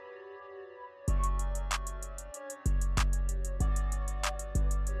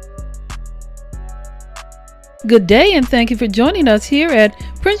Good day and thank you for joining us here at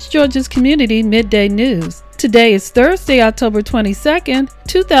Prince George's Community Midday News. Today is Thursday, October 22nd,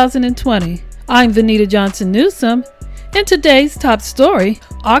 2020. I'm Vanita Johnson Newsom. In today's top story,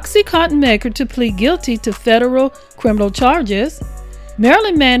 OxyContin maker to plead guilty to federal criminal charges.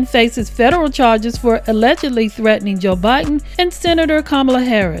 Maryland man faces federal charges for allegedly threatening Joe Biden and Senator Kamala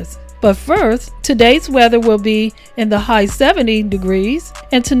Harris. But first, today's weather will be in the high 70 degrees,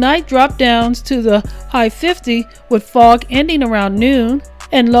 and tonight drop downs to the high 50 with fog ending around noon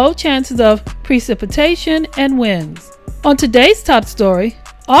and low chances of precipitation and winds. On today's top story,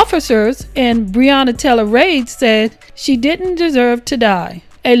 officers in Breonna Taylor raid said she didn't deserve to die.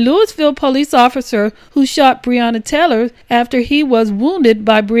 A Louisville police officer who shot Breonna Taylor after he was wounded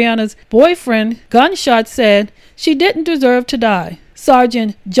by Breonna's boyfriend gunshot said she didn't deserve to die.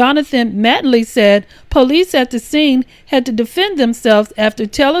 Sergeant Jonathan Matley said police at the scene had to defend themselves after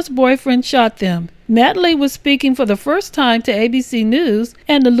Taylor's boyfriend shot them. Matley was speaking for the first time to ABC News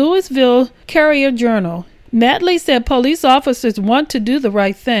and the Louisville Courier-Journal. Matley said police officers want to do the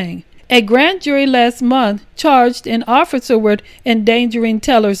right thing. A grand jury last month charged an officer with endangering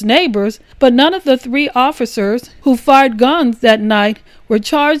Taylor's neighbors, but none of the three officers who fired guns that night were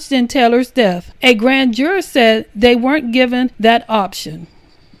charged in Taylor's death. A grand jury said they weren't given that option.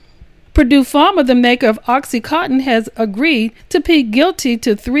 Purdue Pharma, the maker of OxyContin, has agreed to plead guilty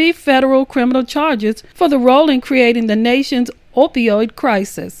to 3 federal criminal charges for the role in creating the nation's opioid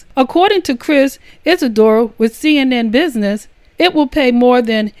crisis. According to Chris Isidore with CNN Business, it will pay more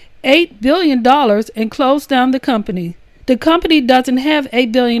than $8 billion and close down the company. The company doesn't have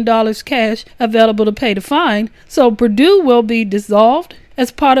 $8 billion cash available to pay the fine, so Purdue will be dissolved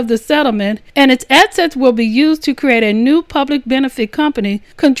as part of the settlement, and its assets will be used to create a new public benefit company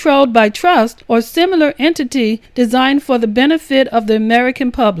controlled by trust or similar entity designed for the benefit of the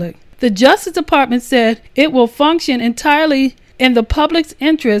American public. The Justice Department said it will function entirely in the public's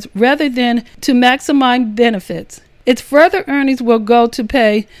interest rather than to maximize benefits. Its further earnings will go to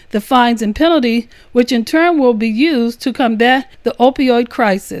pay the fines and penalty, which in turn will be used to combat the opioid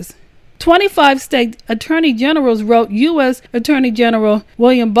crisis. 25 state attorney generals wrote U.S. Attorney General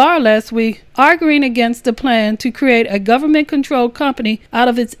William Barr last week, arguing against the plan to create a government-controlled company out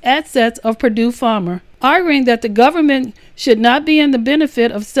of its assets of Purdue Pharma, arguing that the government should not be in the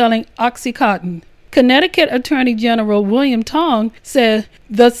benefit of selling OxyContin. Connecticut Attorney General William Tong said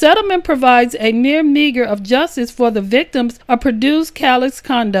the settlement provides a mere meager of justice for the victims of Purdue's callous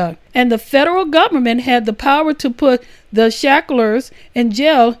conduct, and the federal government had the power to put the shacklers in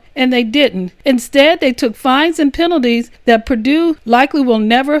jail, and they didn't. Instead, they took fines and penalties that Purdue likely will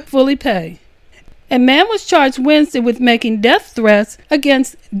never fully pay. A man was charged Wednesday with making death threats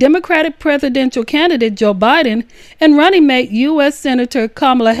against Democratic presidential candidate Joe Biden and running mate U.S. Senator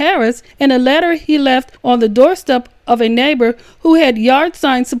Kamala Harris in a letter he left on the doorstep of a neighbor who had yard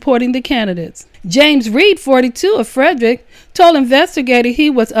signs supporting the candidates. James Reed, 42, of Frederick, told investigators he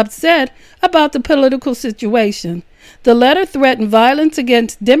was upset about the political situation. The letter threatened violence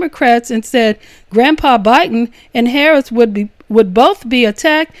against Democrats and said Grandpa Biden and Harris would both be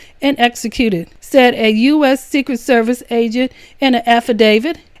attacked and executed, said a U.S. Secret Service agent in an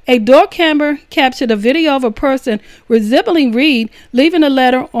affidavit. A door camera captured a video of a person resembling Reed leaving a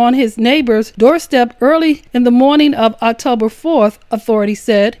letter on his neighbor's doorstep early in the morning of October 4th, authorities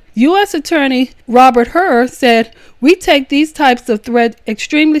said. U.S. Attorney Robert Hur said, "We take these types of threats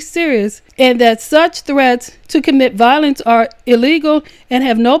extremely serious and that such threats to commit violence are illegal and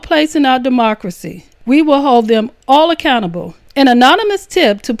have no place in our democracy. We will hold them all accountable." An anonymous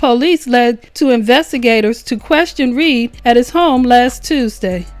tip to police led to investigators to question Reed at his home last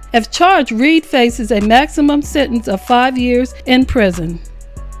Tuesday. If charged, Reed faces a maximum sentence of 5 years in prison.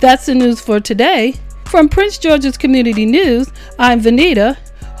 That's the news for today. From Prince George's Community News, I'm Vanita.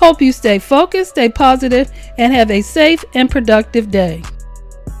 Hope you stay focused, stay positive, and have a safe and productive day.